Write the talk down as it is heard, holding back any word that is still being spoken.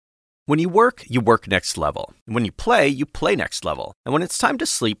When you work next level. And when you play next level. And when it's time to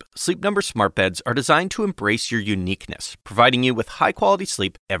sleep, Sleep Number smart beds are designed to embrace your uniqueness, providing you with high-quality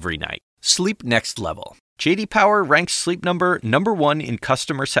sleep every night. Sleep next level. J.D. Power ranks Sleep Number number 1 in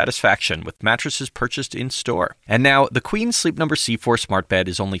customer satisfaction with mattresses purchased in-store. And now, the Queen Sleep Number C4 smart bed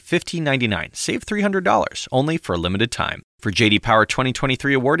is only $1,599. Save $300, only for a limited time. For J.D. Power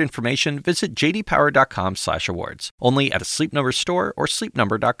 2023 award information, visit jdpower.com/awards. Only at a Sleep Number store or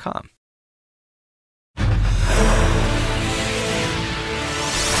sleepnumber.com.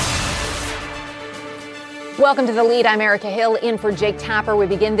 Welcome to The Lead. I'm Erica Hill, in for Jake Tapper. We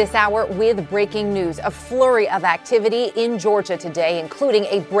begin this hour with breaking news. A flurry of activity in Georgia today, including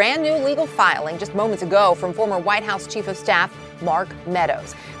a brand new legal filing just moments ago from former White House Chief of Staff Mark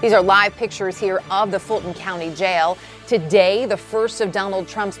Meadows. These are live pictures here of the Fulton County Jail. Today, the first of Donald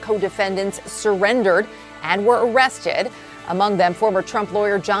Trump's co-defendants surrendered and were arrested. Among them, former Trump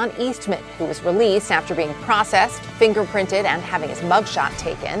lawyer John Eastman, who was released after being processed, fingerprinted, and having his mugshot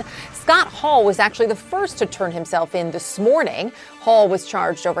taken. Scott Hall was actually the first to turn himself in this morning. Hall was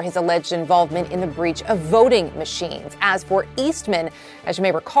charged over his alleged involvement in the breach of voting machines. As for Eastman, as you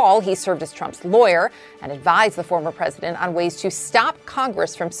may recall, he served as Trump's lawyer and advised the former president on ways to stop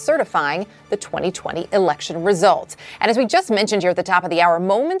Congress from certifying the 2020 election results. And as we just mentioned here at the top of the hour,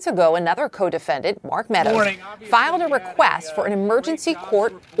 moments ago, another co-defendant, Mark Meadows, filed a request for an emergency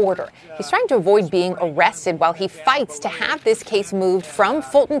court order. He's trying to avoid being arrested while he fights to have this case moved from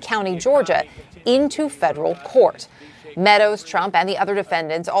Fulton County, Georgia, into federal court. Meadows, Trump, and the other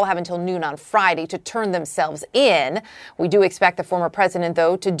defendants all have until noon on Friday to turn themselves in. We do expect the former president,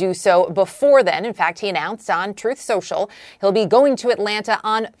 though, to do so before then. In fact, he announced on Truth Social he'll be going to Atlanta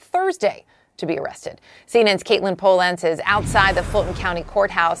on Thursday to be arrested. CNN's Caitlin Polans is outside the Fulton County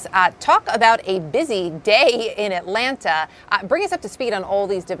Courthouse. Talk about a busy day in Atlanta. Bring us up to speed on all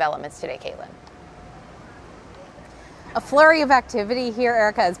these developments today, Caitlin. A flurry of activity here,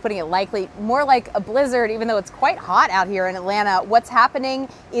 Erica, is putting it likely more like a blizzard, even though it's quite hot out here in Atlanta. What's happening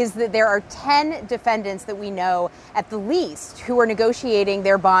is that there are 10 defendants that we know at the least who are negotiating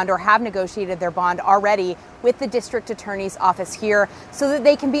their bond or have negotiated their bond already with the district attorney's office here so that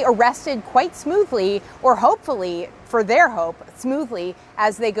they can be arrested quite smoothly, or hopefully, for their hope, smoothly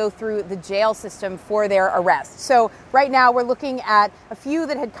as they go through the jail system for their arrest. So right now we're looking at a few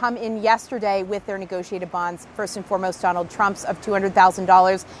that had come in yesterday with their negotiated bonds. First and foremost, Donald Trump's of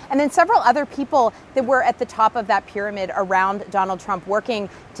 $200,000, and then several other people that were at the top of that pyramid around Donald Trump, working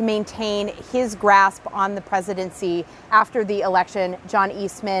to maintain his grasp on the presidency after the election. John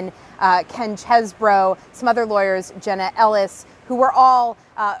Eastman, Ken Chesbro, some other lawyers, Jenna Ellis, who were all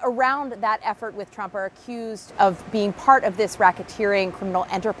around that effort with Trump, are accused of being part of this racketeering criminal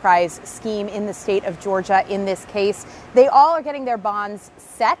enterprise scheme in the state of Georgia in this case. They all are getting their bonds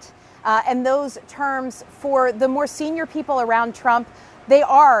set. And those terms for the more senior people around Trump, they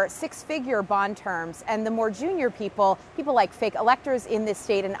are six-figure bond terms. And the more junior people like fake electors in this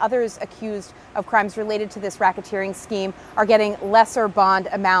state and others accused of crimes related to this racketeering scheme, are getting lesser bond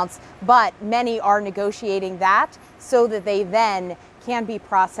amounts. But many are negotiating that so that they then can be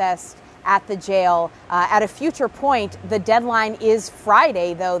processed at the jail at a future point. The deadline is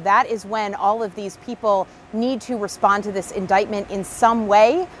Friday, though. That is when all of these people need to respond to this indictment in some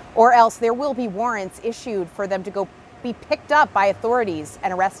way, or else there will be warrants issued for them to go be picked up by authorities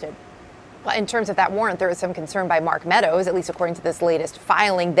and arrested. Well, in terms of that warrant, there is some concern by Mark Meadows, at least according to this latest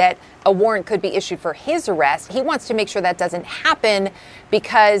filing, that a warrant could be issued for his arrest. He wants to make sure that doesn't happen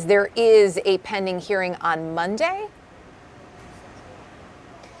because there is a pending hearing on Monday.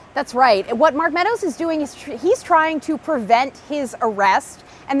 That's right. What Mark Meadows is doing is he's trying to prevent his arrest.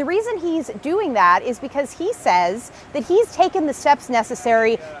 And the reason he's doing that is because he says that he's taken the steps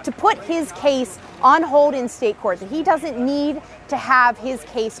necessary to put his case on hold in state court, that he doesn't need to have his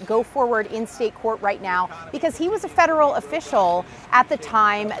case go forward in state court right now because he was a federal official at the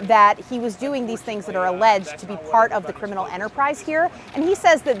time that he was doing these things that are alleged to be part of the criminal enterprise here. And he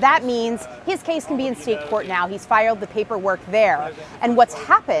says that that means his case can be in state court now. He's filed the paperwork there. And what's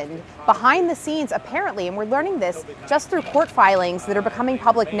happened behind the scenes, apparently, and we're learning this just through court filings that are becoming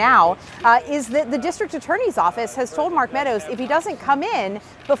public now, is that the district attorney's office has told Mark Meadows if he doesn't come in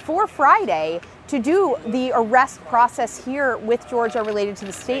before Friday to do the arrest process here with Georgia related to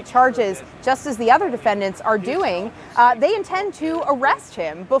the state charges, just as the other defendants are doing, they intend to arrest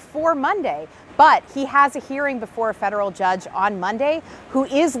him before Monday. But he has a hearing before a federal judge on Monday who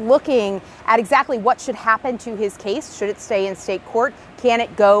is looking at exactly what should happen to his case. Should it stay in state court? Can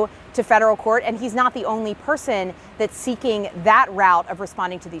it go to federal court? And he's not the only person that's seeking that route of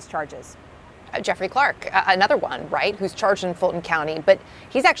responding to these charges. Jeffrey Clark, another one, right, who's charged in Fulton County, but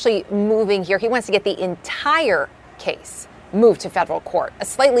he's actually moving here. He wants to get the entire case moved to federal court, a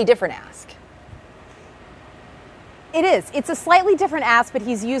slightly different ask. It is. It's a slightly different ask, but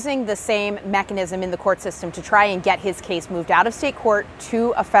he's using the same mechanism in the court system to try and get his case moved out of state court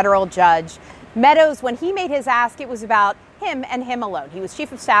to a federal judge. Meadows, when he made his ask, it was about him and him alone. He was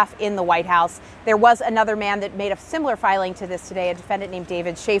chief of staff in the White House. There was another man that made a similar filing to this today, a defendant named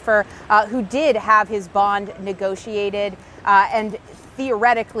David Schaefer, who did have his bond negotiated and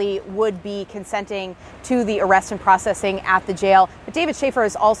theoretically would be consenting to the arrest and processing at the jail. But David Schaefer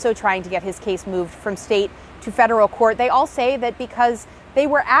is also trying to get his case moved from state to federal court. They all say that because they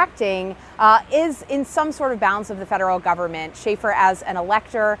were acting is in some sort of bounds of the federal government. Schaefer as an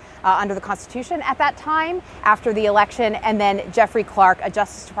elector under the Constitution at that time after the election, and then Jeffrey Clark, a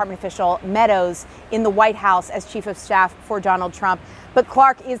Justice Department official, Meadows in the White House as chief of staff for Donald Trump. But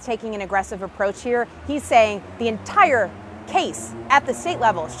Clark is taking an aggressive approach here. He's saying the entire case at the state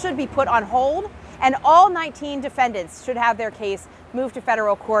level should be put on hold, and all 19 defendants should have their case moved to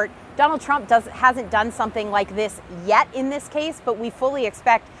federal court. Donald Trump hasn't done something like this yet in this case, but we fully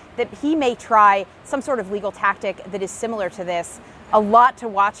expect that he may try some sort of legal tactic that is similar to this. A lot to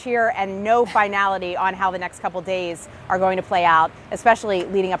watch here and no finality on how the next couple days are going to play out, especially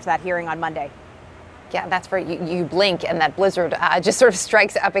leading up to that hearing on Monday. Yeah, that's where you blink and that blizzard just sort of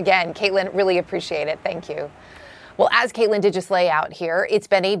strikes up again. Caitlin, really appreciate it. Thank you. Well, as Caitlin did just lay out here, it's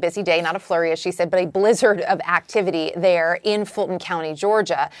been a busy day, not a flurry, as she said, but a blizzard of activity there in Fulton County,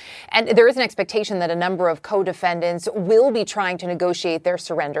 Georgia. And there is an expectation that a number of co-defendants will be trying to negotiate their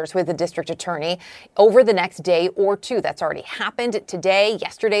surrenders with the district attorney over the next day or two. That's already happened today,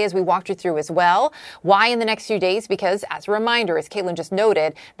 yesterday, as we walked you through as well. Why in the next few days? Because, as a reminder, as Caitlin just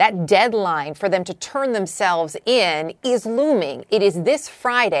noted, that deadline for them to turn themselves in is looming. It is this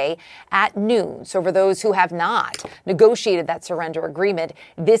Friday at noon. So for those who have not negotiated that surrender agreement,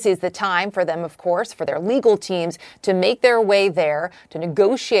 this is the time for them, of course, for their legal teams to make their way there, to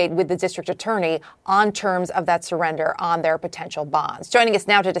negotiate with the district attorney on terms of that surrender on their potential bonds. Joining us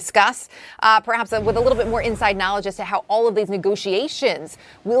now to discuss, perhaps with a little bit more inside knowledge as to how all of these negotiations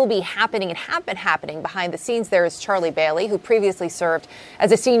will be happening and have been happening behind the scenes, there is Charlie Bailey, who previously served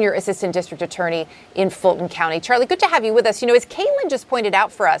as a senior assistant district attorney in Fulton County. Charlie, good to have you with us. You know, as Caitlin just pointed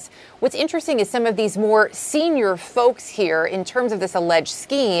out for us, what's interesting is some of these more senior folks here, in terms of this alleged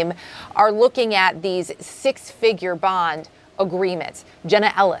scheme, are looking at these six-figure bond agreements.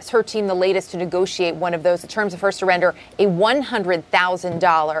 Jenna Ellis, her team, the latest to negotiate one of those, in terms of her surrender, a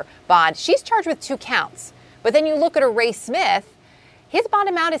 $100,000 bond. She's charged with 2 counts. But then you look at Ray Smith, his bond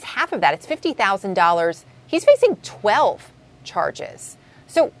amount is half of that. It's $50,000. He's facing 12 charges.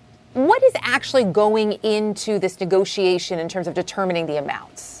 So what is actually going into this negotiation in terms of determining the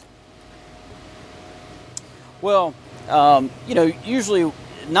amounts? Well, usually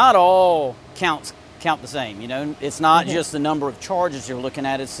not all counts count the same. It's not just the number of charges you're looking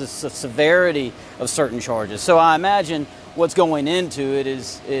at, it's the severity of certain charges. So I imagine what's going into it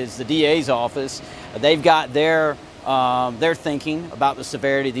is the DA's office. They've got their thinking about the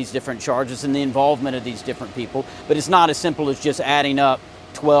severity of these different charges and the involvement of these different people. But it's not as simple as just adding up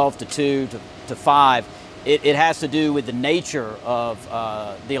 12 to 2 to 5. It has to do with the nature of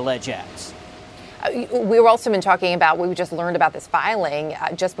the alleged acts. We've also been talking about, we just learned about this filing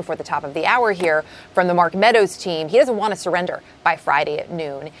just before the top of the hour here from the Mark Meadows team. He doesn't want to surrender by Friday at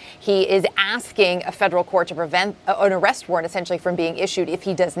noon. He is asking a federal court to prevent an arrest warrant essentially from being issued if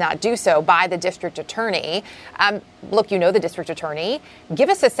he does not do so by the district attorney. Look, you know the district attorney. Give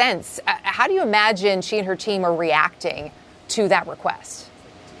us a sense. How do you imagine she and her team are reacting to that request?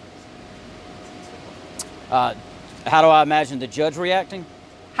 How do I imagine the judge reacting?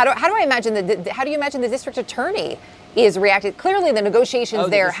 How do you imagine the district attorney is reacting? Clearly, the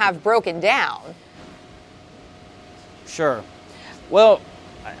negotiations have broken down. Sure. Well,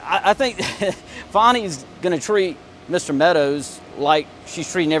 I think Fonnie's going to treat Mr. Meadows like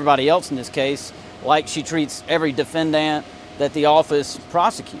she's treating everybody else in this case, like she treats every defendant that the office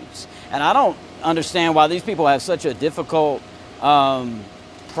prosecutes. And I don't understand why these people have such a difficult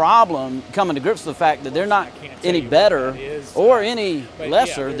problem coming to grips with the fact that they're not any better or any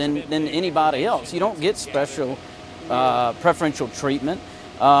lesser than anybody else. You don't get special preferential treatment.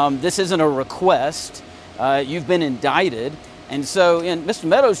 This isn't a request. You've been indicted. And so Mr.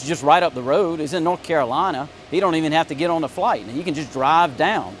 Meadows is just right up the road. He's in North Carolina. He don't even have to get on a flight. And he can just drive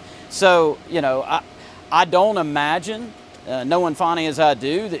down. So, I don't imagine, knowing Fonnie as I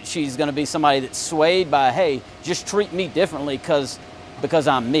do, that she's going to be somebody that's swayed by, hey, just treat me differently because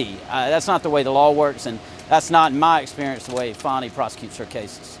I'm me. That's not the way the law works, and that's not, in my experience, the way Fonnie prosecutes her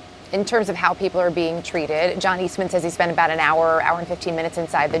cases. in terms of how people are being treated. John Eastman says he spent about an hour and 15 minutes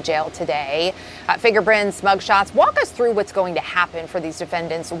inside the jail today. Fingerprints, mugshots. Walk us through what's going to happen for these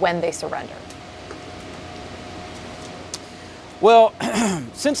defendants when they surrender. Well,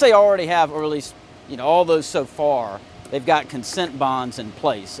 since they already have, or at least, all those so far, they've got consent bonds in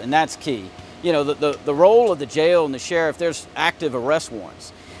place, and that's key. The role of the jail and the sheriff, there's active arrest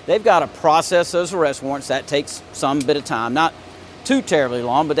warrants. They've got to process those arrest warrants. That takes some bit of time, not too terribly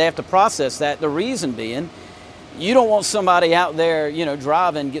long, but they have to process that. The reason being, you don't want somebody out there,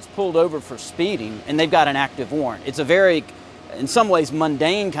 driving, gets pulled over for speeding, and they've got an active warrant. It's a very, in some ways,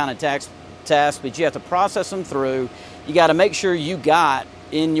 mundane kind of task, but you have to process them through. You got to make sure you got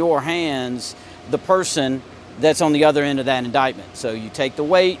in your hands the person that's on the other end of that indictment. So you take the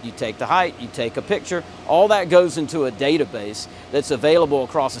weight, you take the height, you take a picture. All that goes into a database that's available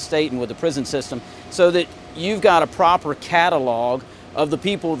across the state and with the prison system so that you've got a proper catalog of the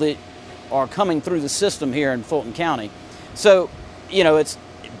people that are coming through the system here in Fulton County. So, it's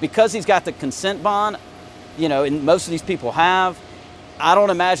because he's got the consent bond, and most of these people have, I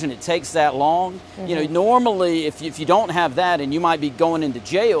don't imagine it takes that long. Mm-hmm. Normally, if you don't have that and you might be going into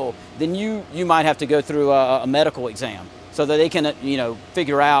jail, then you might have to go through a medical exam so that they can,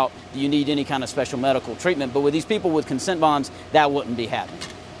 figure out do you need any kind of special medical treatment. But with these people with consent bonds, that wouldn't be happening.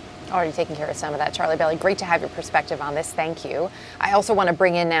 Already taking care of some of that. Charlie Bailey, great to have your perspective on this. Thank you. I also want to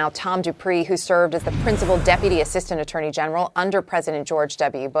bring in now Tom Dupree, who served as the Principal Deputy Assistant Attorney General under President George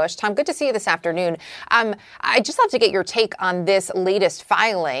W. Bush. Tom, good to see you this afternoon. I'd just love to get your take on this latest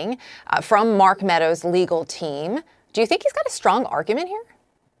filing from Mark Meadows' legal team. Do you think he's got a strong argument here?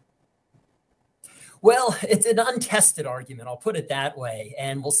 Well, it's an untested argument, I'll put it that way,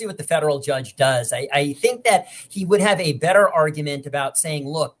 and we'll see what the federal judge does. I think that he would have a better argument about saying,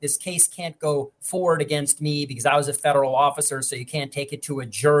 look, this case can't go forward against me because I was a federal officer, so you can't take it to a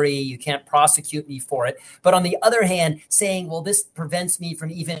jury, you can't prosecute me for it. But on the other hand, saying, well, this prevents me from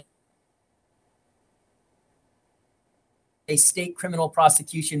even a state criminal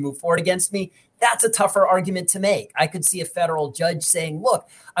prosecution move forward against me, that's a tougher argument to make. I could see a federal judge saying, look,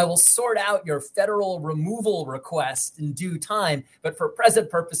 I will sort out your federal removal request in due time, but for present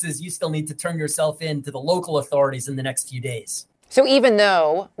purposes, you still need to turn yourself in to the local authorities in the next few days. So even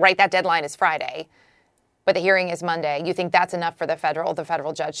though, that deadline is Friday, but the hearing is Monday, you think that's enough for the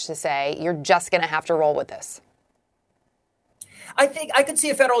federal judge to say, you're just going to have to roll with this? I think I could see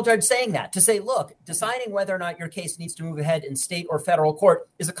a federal judge saying that, to say, look, deciding whether or not your case needs to move ahead in state or federal court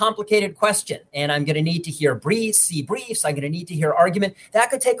is a complicated question. And I'm going to need to hear briefs. I'm going to need to hear argument. That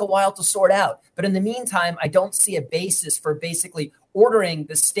could take a while to sort out. But in the meantime, I don't see a basis for basically ordering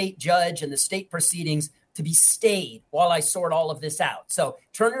the state judge and the state proceedings to be stayed while I sort all of this out. So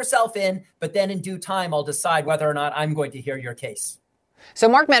turn yourself in, but then in due time, I'll decide whether or not I'm going to hear your case. So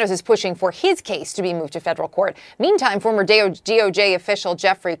Mark Meadows is pushing for his case to be moved to federal court. Meantime, former DOJ official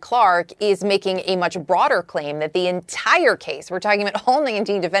Jeffrey Clark is making a much broader claim that the entire case, we're talking about all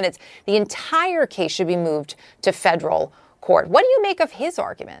 19 defendants, the entire case should be moved to federal court. What do you make of his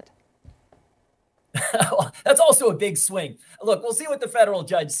argument? Well, that's also a big swing. Look, we'll see what the federal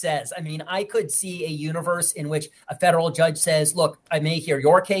judge says. I mean, I could see a universe in which a federal judge says, look, I may hear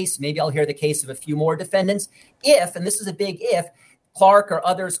your case. Maybe I'll hear the case of a few more defendants. If, and this is a big if, Clark or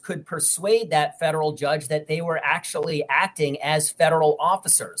others could persuade that federal judge that they were actually acting as federal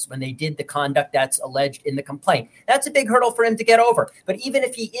officers when they did the conduct that's alleged in the complaint. That's a big hurdle for him to get over. But even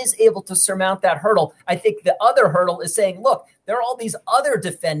if he is able to surmount that hurdle, I think the other hurdle is saying, look, there are all these other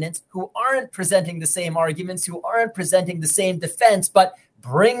defendants who aren't presenting the same arguments, who aren't presenting the same defense, but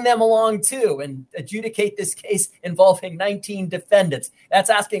bring them along too and adjudicate this case involving 19 defendants. That's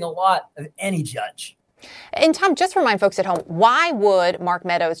asking a lot of any judge. And Tom, just remind folks at home, why would Mark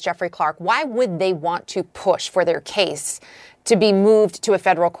Meadows, Jeffrey Clark, why would they want to push for their case to be moved to a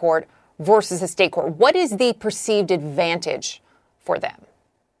federal court versus a state court? What is the perceived advantage for them?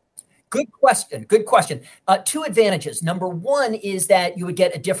 Good question. Two advantages. Number one is that you would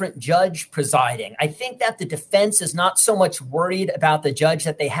get a different judge presiding. I think that the defense is not so much worried about the judge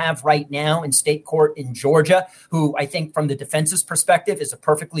that they have right now in state court in Georgia, who I think from the defense's perspective is a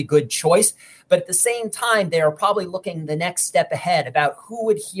perfectly good choice. But at the same time, they are probably looking the next step ahead about who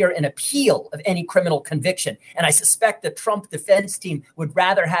would hear an appeal of any criminal conviction. And I suspect the Trump defense team would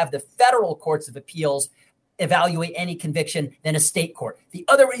rather have the federal courts of appeals evaluate any conviction than a state court. The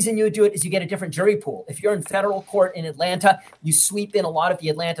other reason you would do it is you get a different jury pool. If you're in federal court in Atlanta, you sweep in a lot of the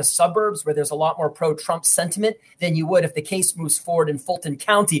Atlanta suburbs where there's a lot more pro-Trump sentiment than you would if the case moves forward in Fulton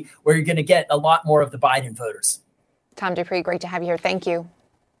County, where you're going to get a lot more of the Biden voters. Tom Dupree, great to have you here. Thank you.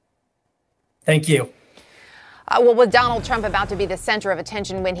 Thank you. Well, with Donald Trump about to be the center of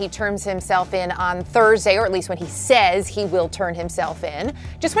attention when he turns himself in on Thursday, or at least when he says he will turn himself in,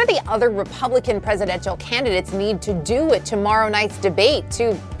 just what do the other Republican presidential candidates need to do at tomorrow night's debate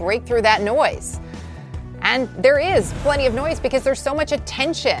to break through that noise? And there is plenty of noise because there's so much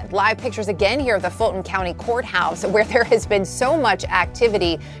attention. Live pictures again here of the Fulton County Courthouse where there has been so much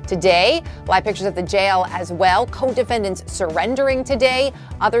activity today. Live pictures of the jail as well. Co-defendants surrendering today.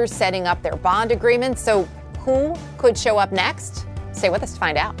 Others setting up their bond agreements. So who could show up next? Stay with us to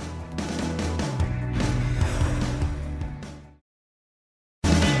find out.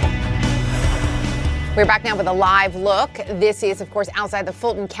 We're back now with a live look. This is, of course, outside the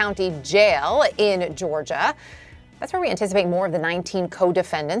Fulton County Jail in Georgia. That's where we anticipate more of the 19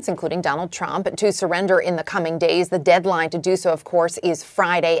 co-defendants, including Donald Trump, to surrender in the coming days. The deadline to do so, of course, is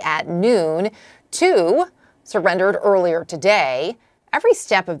Friday at noon. 2 surrendered earlier today. Every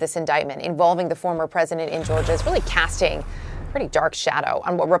step of this indictment involving the former president in Georgia is really casting pretty dark shadow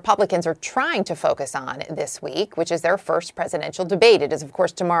on what Republicans are trying to focus on this week, which is their first presidential debate. It is, of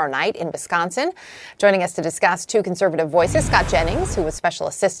course, tomorrow night in Wisconsin. Joining us to discuss 2 conservative voices, Scott Jennings, who was special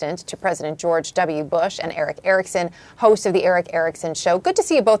assistant to President George W. Bush, and Eric Erickson, host of the Eric Erickson Show. Good to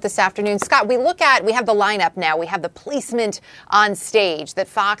see you both this afternoon. Scott, we have the lineup now. We have the placement on stage that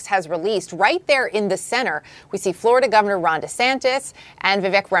Fox has released. Right there in the center, we see Florida Governor Ron DeSantis and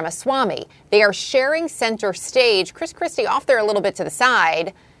Vivek Ramaswamy. They are sharing center stage. Chris Christie off there a little bit to the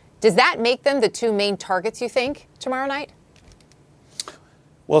side. Does that make them the 2 main targets, you think, tomorrow night?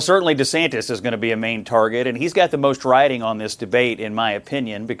 Well, certainly DeSantis is going to be a main target, and he's got the most riding on this debate, in my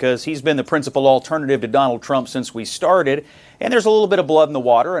opinion, because he's been the principal alternative to Donald Trump since we started, and there's a little bit of blood in the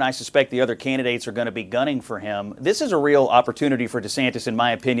water, and I suspect the other candidates are going to be gunning for him. This is a real opportunity for DeSantis, in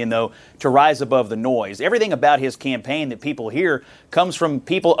my opinion, though, to rise above the noise. Everything about his campaign that people hear comes from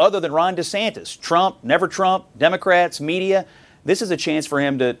people other than Ron DeSantis. Trump, never Trump, Democrats, media. This is a chance for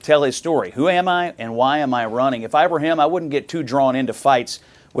him to tell his story. Who am I and why am I running? If I were him, I wouldn't get too drawn into fights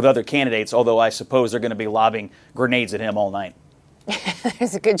with other candidates, although I suppose they're going to be lobbing grenades at him all night.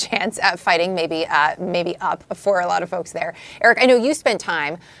 There's a good chance fighting maybe up for a lot of folks there. Eric, I know you spent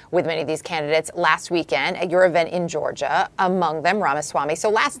time with many of these candidates last weekend at your event in Georgia, among them Ramaswamy. So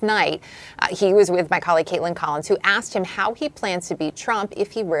last night, he was with my colleague Caitlin Collins, who asked him how he plans to beat Trump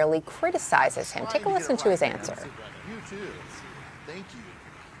if he rarely criticizes him. Take a listen to his answer. Thank you.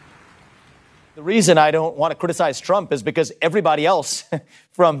 The reason I don't want to criticize Trump is because everybody else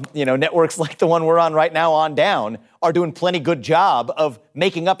from, networks like the one we're on right now on down are doing plenty good job of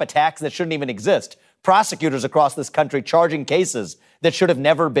making up attacks that shouldn't even exist. Prosecutors across this country charging cases that should have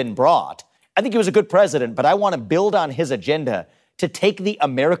never been brought. I think he was a good president, but I want to build on his agenda to take the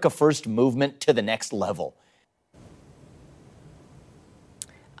America First movement to the next level.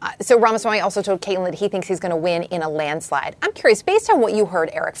 So Ramaswamy also told Caitlin that he thinks he's going to win in a landslide. I'm curious, based on what you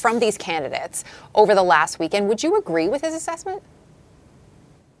heard, Eric, from these candidates over the last weekend, would you agree with his assessment?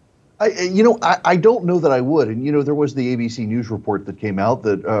 I don't know that I would. And, there was the ABC News report that came out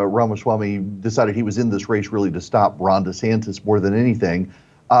that Ramaswamy decided he was in this race really to stop Ron DeSantis more than anything.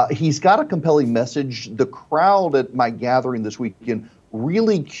 He's got a compelling message. The crowd at my gathering this weekend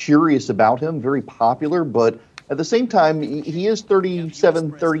really curious about him, very popular, but at the same time, he is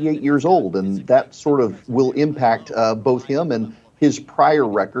 37, 38 years old, and that sort of will impact both him and his prior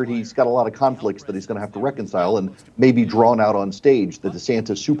record. He's got a lot of conflicts that he's going to have to reconcile and maybe drawn out on stage. The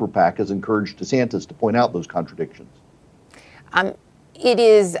DeSantis Super PAC has encouraged DeSantis to point out those contradictions. It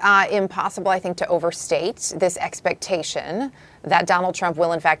is impossible, I think, to overstate this expectation that Donald Trump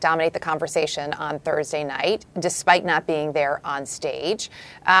will, in fact, dominate the conversation on Thursday night, despite not being there on stage.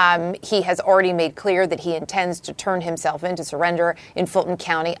 He has already made clear that he intends to turn himself in, to surrender in Fulton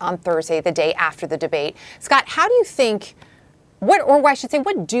County on Thursday, the day after the debate. Scott, how do you think,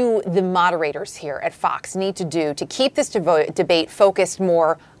 what do the moderators here at Fox need to do to keep this debate focused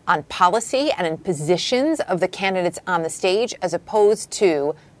more on policy and in positions of the candidates on the stage as opposed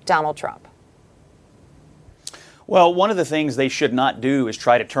to Donald Trump? Well, one of the things they should not do is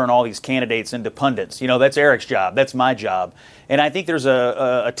try to turn all these candidates into pundits. That's Eric's job. That's my job. And I think there's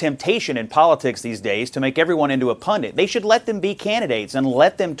a temptation in politics these days to make everyone into a pundit. They should let them be candidates and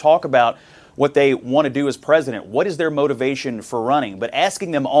let them talk about what they want to do as president. What is their motivation for running? But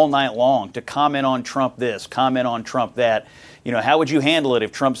asking them all night long to comment on Trump this, comment on Trump that, how would you handle it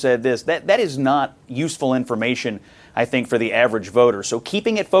if Trump said this? That is not useful information, I think, for the average voter. So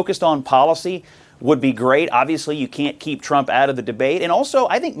keeping it focused on policy would be great. Obviously, you can't keep Trump out of the debate. And also,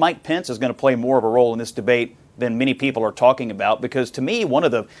 I think Mike Pence is going to play more of a role in this debate than many people are talking about, because to me, one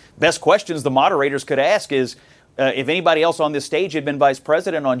of the best questions the moderators could ask is, if anybody else on this stage had been vice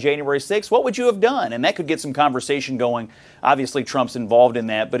president on January 6th, what would you have done? And that could get some conversation going. Obviously, Trump's involved in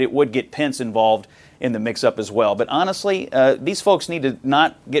that, but it would get Pence involved in the mix-up as well. But honestly, these folks need to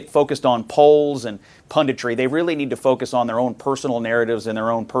not get focused on polls and punditry. They really need to focus on their own personal narratives and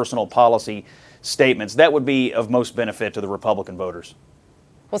their own personal policy statements. That would be of most benefit to the Republican voters.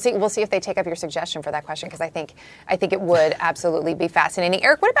 We'll see if they take up your suggestion for that question, because I think it would absolutely be fascinating.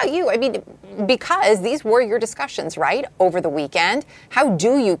 Eric, what about you? I mean, because these were your discussions, right, over the weekend. How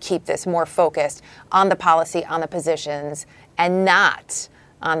do you keep this more focused on the policy, on the positions, and not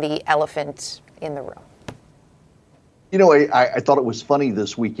on the elephant in the room? You know, I thought it was funny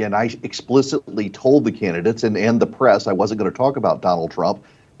this weekend. I explicitly told the candidates and the press I wasn't going to talk about Donald Trump.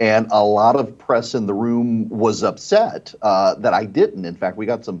 And a lot of press in the room was upset that I didn't. In fact, we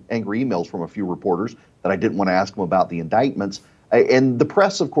got some angry emails from a few reporters that I didn't want to ask them about the indictments. And the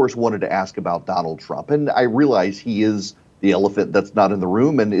press, of course, wanted to ask about Donald Trump. And I realize he is the elephant that's not in the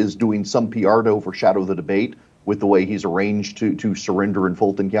room and is doing some PR to overshadow the debate with the way he's arranged to surrender in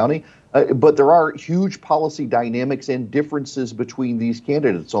Fulton County. But there are huge policy dynamics and differences between these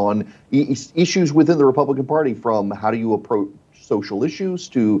candidates on issues within the Republican Party, from how do you approach social issues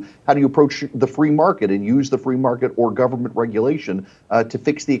to how do you approach the free market and use the free market or government regulation to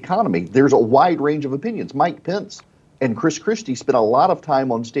fix the economy. There's a wide range of opinions. Mike Pence and Chris Christie spent a lot of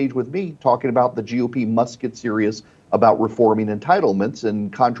time on stage with me talking about the GOP must get serious about reforming entitlements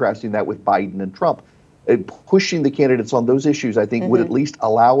and contrasting that with Biden and Trump. Pushing the candidates on those issues, I think, would at least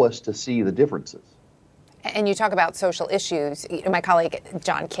allow us to see the differences. And you talk about social issues. My colleague,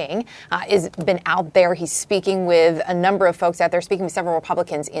 John King, has been out there. He's speaking with a number of folks out there, speaking with several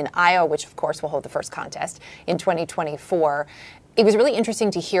Republicans in Iowa, which, of course, will hold the first contest in 2024. It was really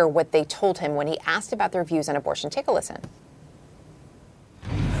interesting to hear what they told him when he asked about their views on abortion. Take a listen.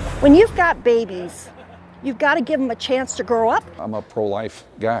 When you've got babies, you've got to give them a chance to grow up. I'm a pro-life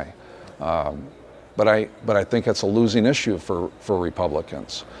guy, but I think it's a losing issue for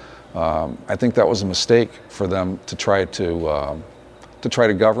Republicans. I think that was a mistake for them to try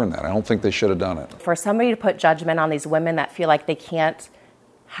to govern that. I don't think they should have done it. For somebody to put judgment on these women that feel like they can't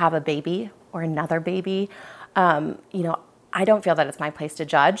have a baby or another baby, I don't feel that it's my place to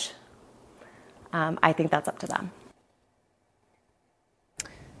judge. I think that's up to them.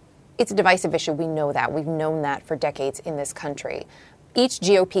 It's a divisive issue. We know that. We've known that for decades in this country. Each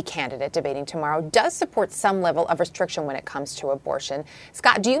GOP candidate debating tomorrow does support some level of restriction when it comes to abortion.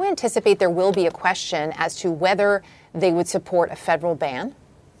 Scott, do you anticipate there will be a question as to whether they would support a federal ban?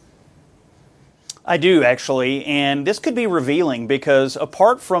 I do, actually, and this could be revealing because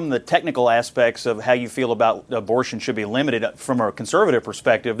apart from the technical aspects of how you feel about abortion should be limited from a conservative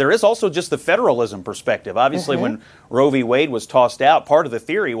perspective, there is also just the federalism perspective. Obviously, when Roe v. Wade was tossed out, part of the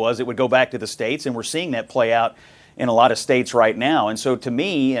theory was it would go back to the states, and we're seeing that play out in a lot of states right now. And so to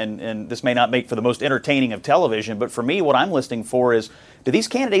me, and this may not make for the most entertaining of television, but for me, what I'm listening for is, do these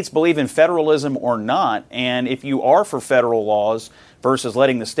candidates believe in federalism or not? And if you are for federal laws versus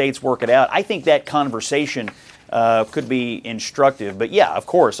letting the states work it out, I think that conversation could be instructive. But yeah, of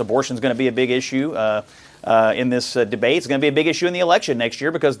course, abortion is going to be a big issue in this debate. It's going to be a big issue in the election next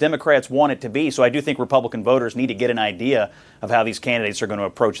year because Democrats want it to be. So I do think Republican voters need to get an idea of how these candidates are going to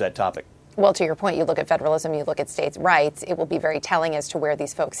approach that topic. Well, to your point, you look at federalism, you look at states' rights. It will be very telling as to where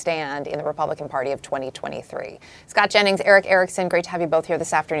these folks stand in the Republican Party of 2023. Scott Jennings, Eric Erickson, great to have you both here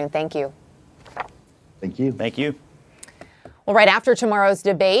this afternoon. Thank you. Thank you. Thank you. Well, right after tomorrow's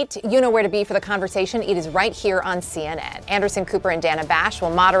debate, you know where to be for the conversation. It is right here on CNN. Anderson Cooper and Dana Bash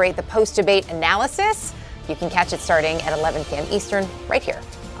will moderate the post-debate analysis. You can catch it starting at 11 p.m. Eastern right here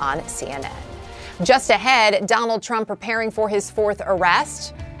on CNN. Just ahead, Donald Trump preparing for his fourth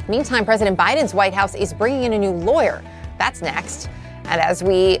arrest. Meantime, President Biden's White House is bringing in a new lawyer. That's next. And as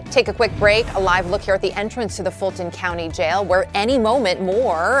we take a quick break, a live look here at the entrance to the Fulton County Jail, where any moment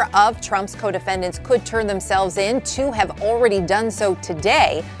more of Trump's co-defendants could turn themselves in. Two have already done so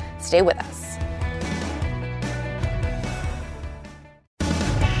today. Stay with us.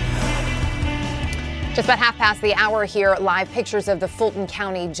 Just about half past the hour here, live pictures of the Fulton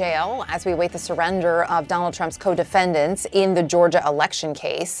County Jail as we await the surrender of Donald Trump's co-defendants in the Georgia election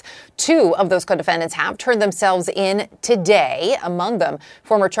case. Two of those co-defendants have turned themselves in today. Among them,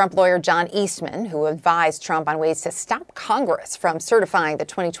 former Trump lawyer John Eastman, who advised Trump on ways to stop Congress from certifying the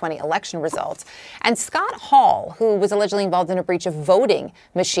 2020 election results, and Scott Hall, who was allegedly involved in a breach of voting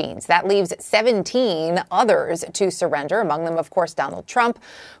machines. That leaves 17 others to surrender, among them, of course, Donald Trump,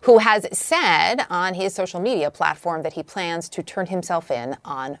 who has said on his social media platform that he plans to turn himself in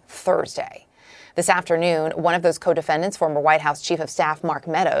on Thursday. This afternoon, one of those co-defendants, former White House Chief of Staff Mark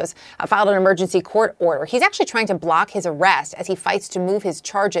Meadows, filed an emergency court order. He's actually trying to block his arrest as he fights to move his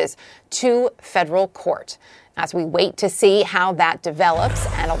charges to federal court. As we wait to see how that develops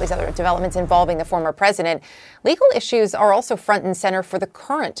and all these other developments involving the former president, legal issues are also front and center for the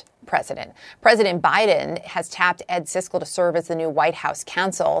current president. President Biden has tapped Ed Siskel to serve as the new White House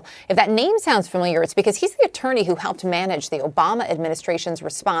counsel. If that name sounds familiar, it's because he's the attorney who helped manage the Obama administration's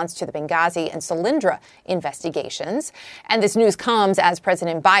response to the Benghazi and Solyndra investigations. And this news comes as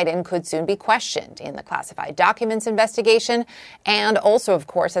President Biden could soon be questioned in the classified documents investigation, and also, of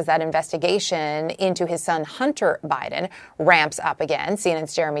course, as that investigation into his son Hunter Biden ramps up again.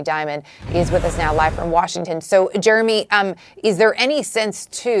 CNN's Jeremy Diamond is with us now live from Washington. So, Jeremy, is there any sense,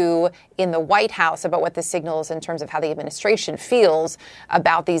 too, in the White House about what this signals in terms of how the administration feels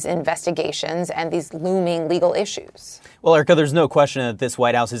about these investigations and these looming legal issues? Well, Erica, there's no question that this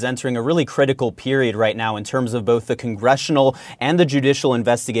White House is entering a really critical period right now in terms of both the congressional and the judicial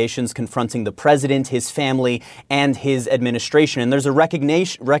investigations confronting the president, his family, and his administration. And there's a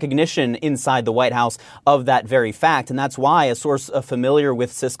recognition inside the White House of that very fact. And that's why a source familiar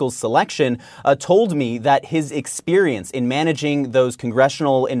with Siskel's selection told me that his experience in managing those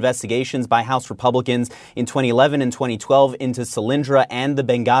congressional investigations by House Republicans in 2011 and 2012 into Solyndra and the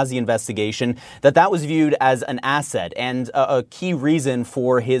Benghazi investigation, that was viewed as an asset and a key reason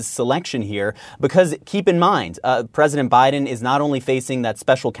for his selection here. Because keep in mind, President Biden is not only facing that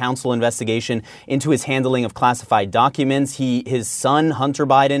special counsel investigation into his handling of classified documents, his son, Hunter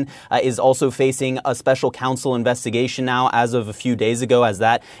Biden, is also facing a special counsel investigation now as of a few days ago as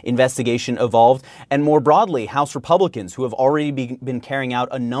that investigation evolved. And more broadly, House Republicans who have already been carrying out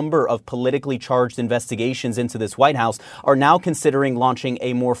a number of politically charged investigations into this White House are now considering launching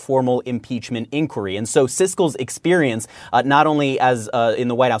a more formal impeachment inquiry. And so Siskel's experience, not only as in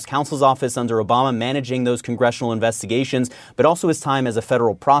the White House counsel's office under Obama managing those congressional investigations, but also his time as a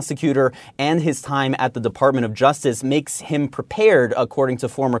federal prosecutor and his time at the Department of Justice makes him prepared, according to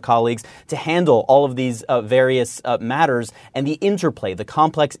former colleagues, to handle all of these various matters and the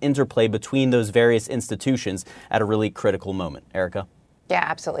complex interplay between those various institutions at a really critical moment. Erica? Yeah,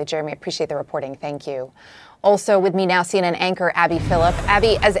 absolutely, Jeremy. Appreciate the reporting. Thank you. Also with me now, CNN anchor Abby Phillip.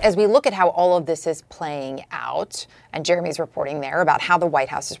 Abby, as we look at how all of this is playing out, and Jeremy's reporting there about how the White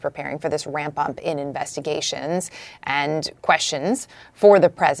House is preparing for this ramp up in investigations and questions for the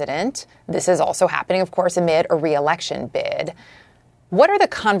president, this is also happening, of course, amid a re-election bid. What are the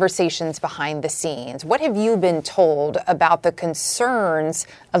conversations behind the scenes? What have you been told about the concerns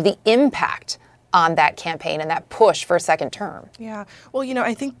of the impact on that campaign and that push for a second term? Yeah. Well,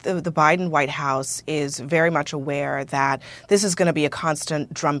 I think the Biden White House is very much aware that this is going to be a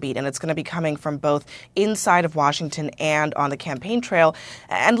constant drumbeat, and it's going to be coming from both inside of Washington and on the campaign trail.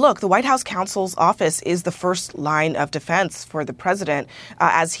 And look, the White House counsel's office is the first line of defense for the president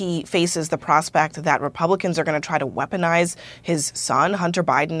as he faces the prospect that Republicans are going to try to weaponize his son, Hunter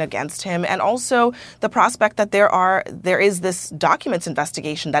Biden, against him, and also the prospect that there is this documents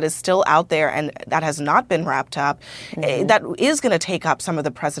investigation that is still out there and that has not been wrapped up, that is going to take up some of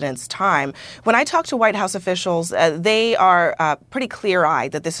the president's time. When I talk to White House officials, they are pretty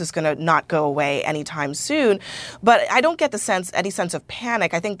clear-eyed that this is going to not go away anytime soon. But I don't get any sense of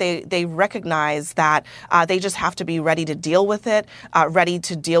panic. I think they recognize that they just have to be ready to deal with it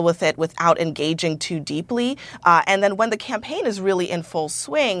without engaging too deeply. And then when the campaign is really in full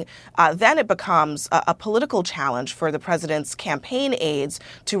swing, then it becomes a political challenge for the president's campaign aides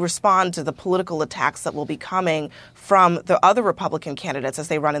to respond to the political attacks that will be coming from the other Republican candidates as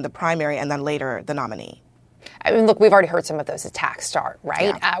they run in the primary and then later the nominee. I mean, look, we've already heard some of those attacks start,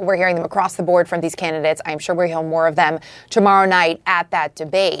 right? Yeah. We're hearing them across the board from these candidates. I'm sure we'll hear more of them tomorrow night at that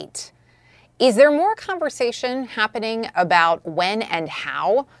debate. Is there more conversation happening about when and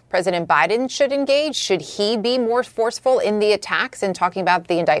how President Biden should engage? Should he be more forceful in the attacks and talking about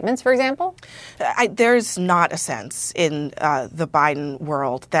the indictments, for example? There's not a sense in the Biden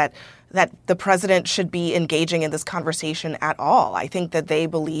world that the president should be engaging in this conversation at all. I think that they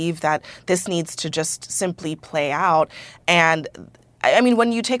believe that this needs to just simply play out. And I mean,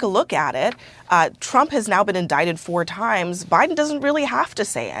 when you take a look at it, Trump has now been indicted 4 times. Biden doesn't really have to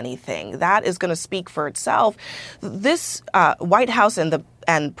say anything. That is going to speak for itself. This White House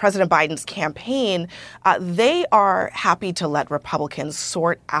and President Biden's campaign, they are happy to let Republicans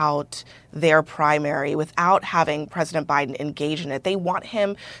sort out their primary without having President Biden engage in it. They want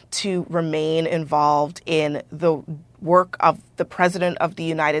him to remain involved in the work of the President of the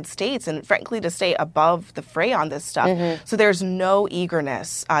United States and, frankly, to stay above the fray on this stuff. Mm-hmm. So there's no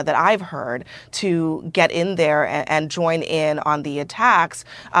eagerness that I've heard to get in there and join in on the attacks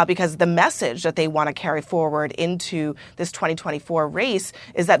because the message that they want to carry forward into this 2024 race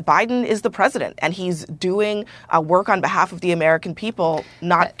is that Biden is the president and he's doing work on behalf of the American people,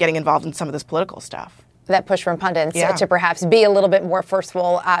 not getting involved in some of this political stuff. That push from pundits to perhaps be a little bit more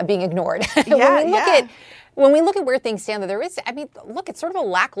forceful, being ignored. When we look at where things stand, there is, look, it's sort of a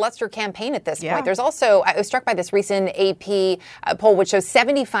lackluster campaign at this point. There's also, I was struck by this recent AP poll, which shows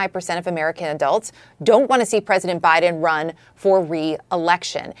 75% of American adults don't want to see President Biden run for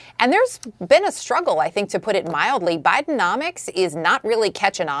re-election. And there's been a struggle, I think, to put it mildly. Bidenomics is not really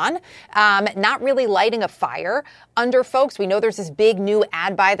catching on, not really lighting a fire under folks. We know there's this big new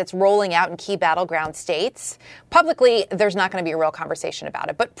ad buy that's rolling out in key battleground states. Publicly, there's not going to be a real conversation about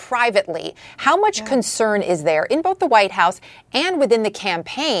it. But privately, how much concern is there in both the White House and within the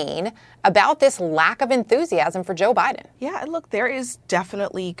campaign about this lack of enthusiasm for Joe Biden? Yeah, look, there is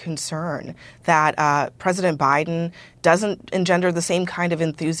definitely concern that President Biden doesn't engender the same kind of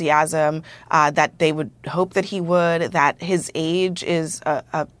enthusiasm that they would hope that he would, that his age is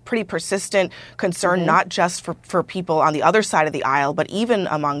a pretty persistent concern, not just for people on the other side of the aisle, but even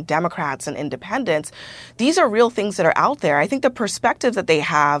among Democrats and independents. These are real things that are out there. I think the perspective that they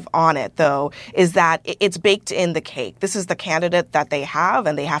have on it, though, is that it's baked in the cake. This is the candidate that they have,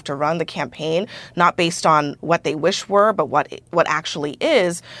 and they have to run the campaign, not based on what they wish were, but what actually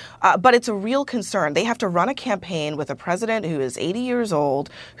is. But it's a real concern. They have to run a campaign with a president who is 80 years old,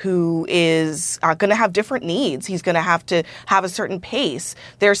 who is going to have different needs. He's going to have a certain pace.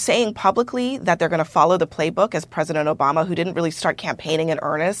 They're saying publicly that they're going to follow the playbook as President Obama, who didn't really start campaigning in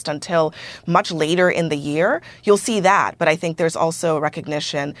earnest until much later in the year. You'll see that. But I think there's also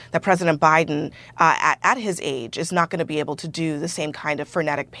recognition that President Biden, at his age, is not going to be able to do the same kind of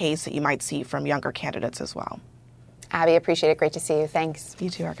frenetic pace that you might see from younger candidates as well. Abby, appreciate it. Great to see you. Thanks. You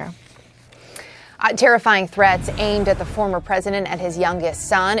too, Erica. Terrifying threats aimed at the former president and his youngest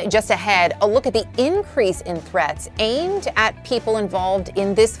son. Just ahead, a look at the increase in threats aimed at people involved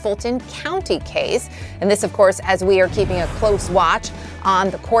in this Fulton County case. And this, of course, as we are keeping a close watch on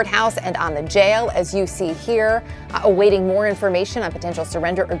the courthouse and on the jail, as you see here, awaiting more information on potential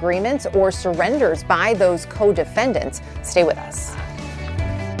surrender agreements or surrenders by those co-defendants. Stay with us.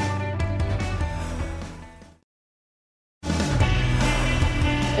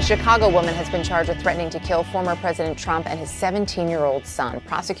 A Chicago woman has been charged with threatening to kill former President Trump and his 17-year-old son.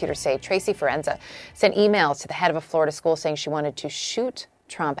 Prosecutors say Tracy Forenza sent emails to the head of a Florida school saying she wanted to shoot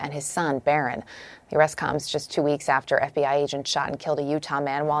Trump and his son, Barron. The arrest comes just 2 weeks after FBI agents shot and killed a Utah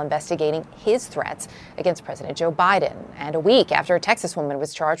man while investigating his threats against President Joe Biden. And a week after a Texas woman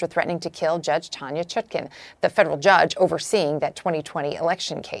was charged with threatening to kill Judge Tanya Chutkan, the federal judge overseeing that 2020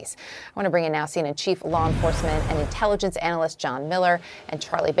 election case. I want to bring in now CNN Chief Law Enforcement and Intelligence Analyst John Miller. And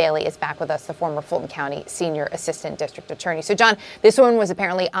Charlie Bailey is back with us, the former Fulton County Senior Assistant District Attorney. So, John, this one was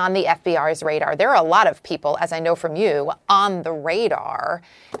apparently on the FBI's radar. There are a lot of people, as I know from you, on the radar.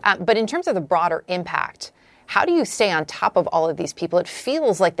 But in terms of the broader impact, how do you stay on top of all of these people? It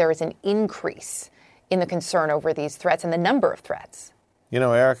feels like there is an increase in the concern over these threats and the number of threats. You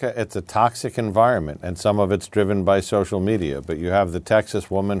know, Erica, it's a toxic environment, and some of it's driven by social media. But you have the Texas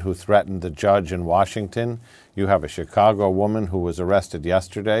woman who threatened the judge in Washington. You have a Chicago woman who was arrested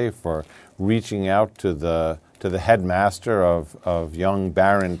yesterday for reaching out to the headmaster of young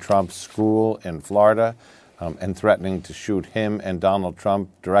Barron Trump's school in Florida and threatening to shoot him and Donald Trump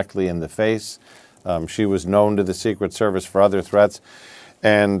directly in the face. She was known to the Secret Service for other threats.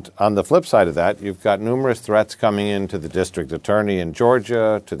 And on the flip side of that, you've got numerous threats coming in to the district attorney in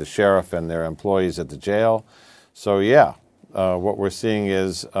Georgia, to the sheriff and their employees at the jail. So, what we're seeing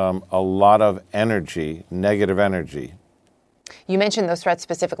is a lot of energy, negative energy. You mentioned those threats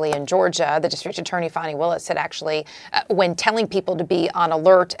specifically in Georgia. The district attorney, Fani Willis, had actually, when telling people to be on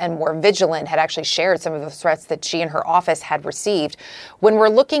alert and more vigilant, had actually shared some of the threats that she and her office had received. When we're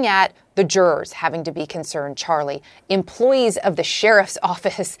looking at the jurors having to be concerned, Charlie, employees of the sheriff's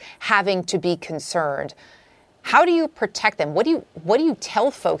office having to be concerned, how do you protect them? What do you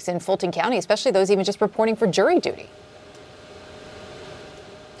tell folks in Fulton County, especially those even just reporting for jury duty?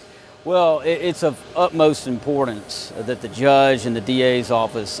 Well, it's of utmost importance that the judge and the DA's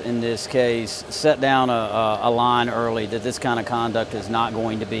office in this case set down a line early that this kind of conduct is not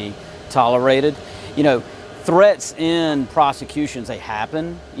going to be tolerated. You know, threats in prosecutions, they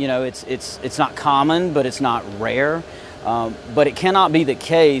happen. You know, it's not common, but it's not rare. But it cannot be the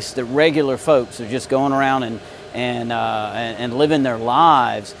case that regular folks are just going around and living their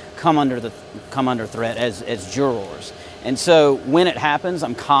lives come under threat as jurors. And so when it happens,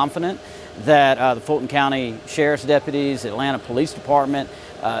 I'm confident that the Fulton County Sheriff's deputies, Atlanta Police Department,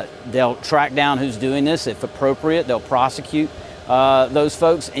 they'll track down who's doing this. If appropriate, they'll prosecute those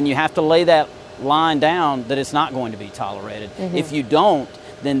folks. And you have to lay that line down that it's not going to be tolerated. Mm-hmm. If you don't,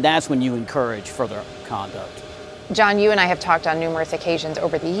 then that's when you encourage further conduct. John, you and I have talked on numerous occasions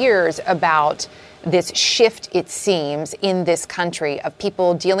over the years about this shift, it seems, in this country of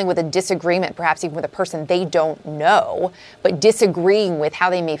people dealing with a disagreement, perhaps even with a person they don't know, but disagreeing with how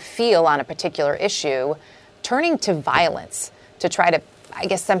they may feel on a particular issue, turning to violence to try to, I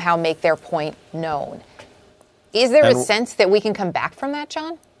guess, somehow make their point known. Is there a sense that we can come back from that,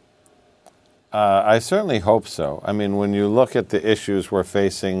 John? I certainly hope so. I mean, when you look at the issues we're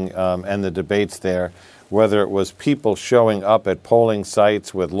facing and the debates there, whether it was people showing up at polling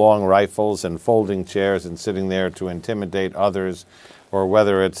sites with long rifles and folding chairs and sitting there to intimidate others, or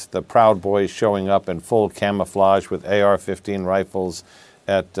whether it's the Proud Boys showing up in full camouflage with AR-15 rifles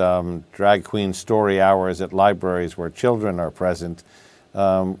at drag queen story hours at libraries where children are present,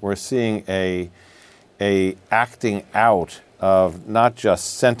 we're seeing a acting out of not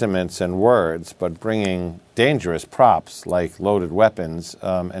just sentiments and words, but bringing dangerous props like loaded weapons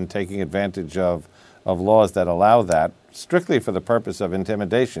and taking advantage of laws that allow that, strictly for the purpose of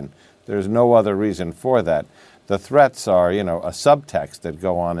intimidation. There's no other reason for that. The threats are, a subtext that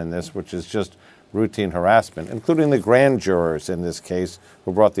go on in this, which is just routine harassment, including the grand jurors in this case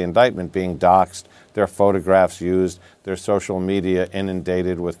who brought the indictment being doxxed, their photographs used, their social media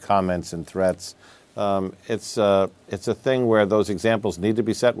inundated with comments and threats. It's a thing where those examples need to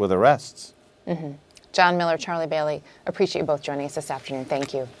be set with arrests. Mm-hmm. John Miller, Charlie Bailey, appreciate you both joining us this afternoon.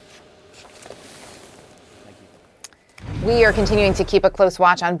 Thank you. We are continuing to keep a close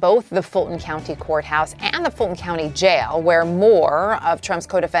watch on both the Fulton County Courthouse and the Fulton County Jail, where more of Trump's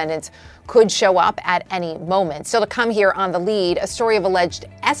co-defendants could show up at any moment. Still to come here on The Lead, a story of alleged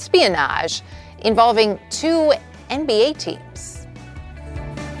espionage involving 2 NBA teams.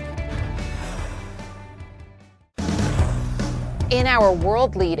 In our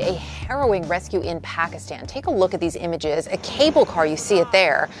world lead, a harrowing rescue in Pakistan. Take a look at these images. A cable car, you see it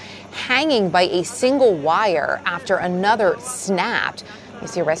there, hanging by a single wire after another snapped. You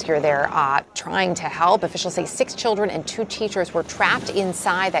see a rescuer there trying to help. Officials say 6 children and 2 teachers were trapped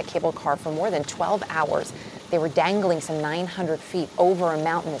inside that cable car for more than 12 hours. They were dangling some 900 feet over a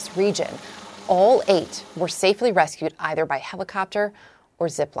mountainous region. All 8 were safely rescued either by helicopter or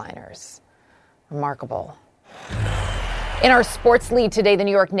zipliners. Remarkable. In our sports lead today, the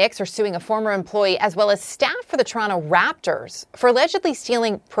New York Knicks are suing a former employee as well as staff for the Toronto Raptors for allegedly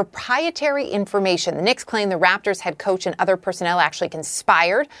stealing proprietary information. The Knicks claim the Raptors head coach and other personnel actually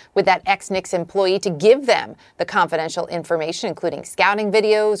conspired with that ex-Knicks employee to give them the confidential information, including scouting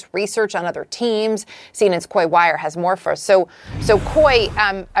videos, research on other teams. CNN's Coy Wire has more for us. So Coy,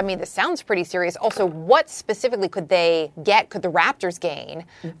 this sounds pretty serious. Also, what specifically could the Raptors gain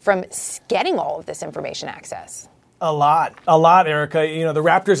from getting all of this information access? A lot, Erica. The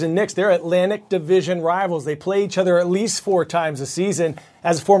Raptors and Knicks, they're Atlantic Division rivals. They play each other at least 4 times a season.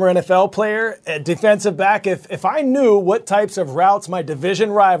 As a former NFL player, a defensive back, if I knew what types of routes my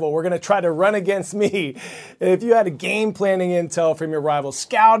division rival were going to try to run against me, if you had a game planning intel from your rival,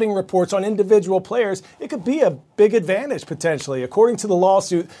 scouting reports on individual players, it could be a big advantage potentially. According to the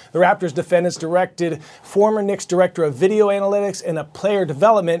lawsuit, the Raptors defendants directed former Knicks director of video analytics and player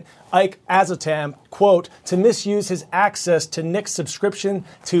development, Ike Azotam, quote, to misuse his access to Knicks subscription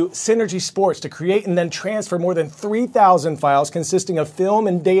to Synergy Sports to create and then transfer more than 3,000 files consisting of film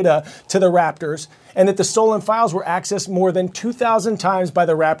and data to the Raptors, and that the stolen files were accessed more than 2,000 times by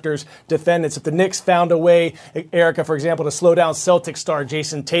the Raptors defendants. If the Knicks found a way, Erica, for example, to slow down Celtics star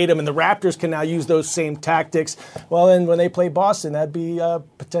Jason Tatum, and the Raptors can now use those same tactics, well, then when they play Boston, that'd be a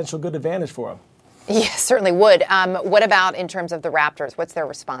potential good advantage for them. Yes, certainly would. What about in terms of the Raptors? What's their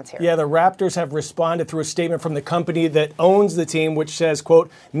response here? Yeah, the Raptors have responded through a statement from the company that owns the team, which says,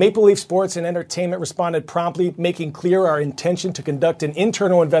 quote, Maple Leaf Sports and Entertainment responded promptly, making clear our intention to conduct an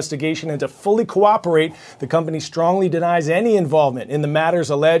internal investigation and to fully cooperate. The company strongly denies any involvement in the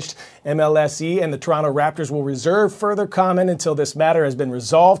matters alleged. MLSE and the Toronto Raptors will reserve further comment until this matter has been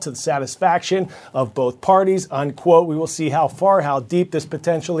resolved to the satisfaction of both parties, unquote. We will see how deep this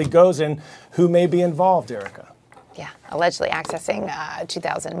potentially goes and who may be involved, Erica. Yeah, allegedly accessing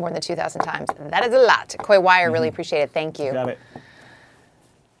more than 2,000 times. That is a lot. Coy Wire, really appreciate it. Thank you. Got it.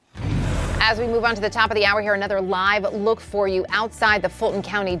 As we move on to the top of the hour here, another live look for you outside the Fulton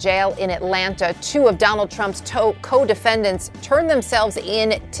County Jail in Atlanta. Two of Donald Trump's co-defendants turned themselves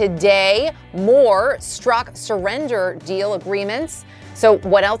in today. More struck surrender deal agreements. So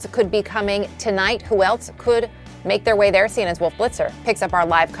what else could be coming tonight? Who else could make their way there? CNN's Wolf Blitzer picks up our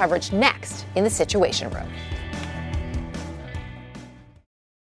live coverage next in the Situation Room.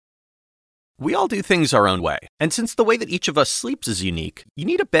 We all do things our own way. And since the way that each of us sleeps is unique, you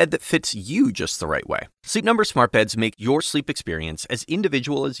need a bed that fits you just the right way. Sleep Number smart beds make your sleep experience as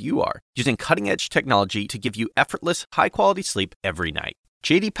individual as you are, using cutting-edge technology to give you effortless, high-quality sleep every night.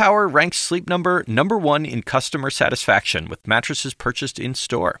 J.D. Power ranks Sleep Number #1 in customer satisfaction with mattresses purchased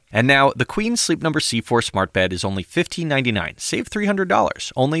in-store. And now, the Queen Sleep Number C4 smart bed is only $15.99. Save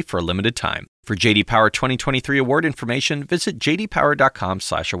 $300, only for a limited time. For J.D. Power 2023 award information, visit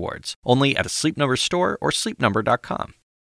jdpower.com/awards. Only at a Sleep Number store or sleepnumber.com.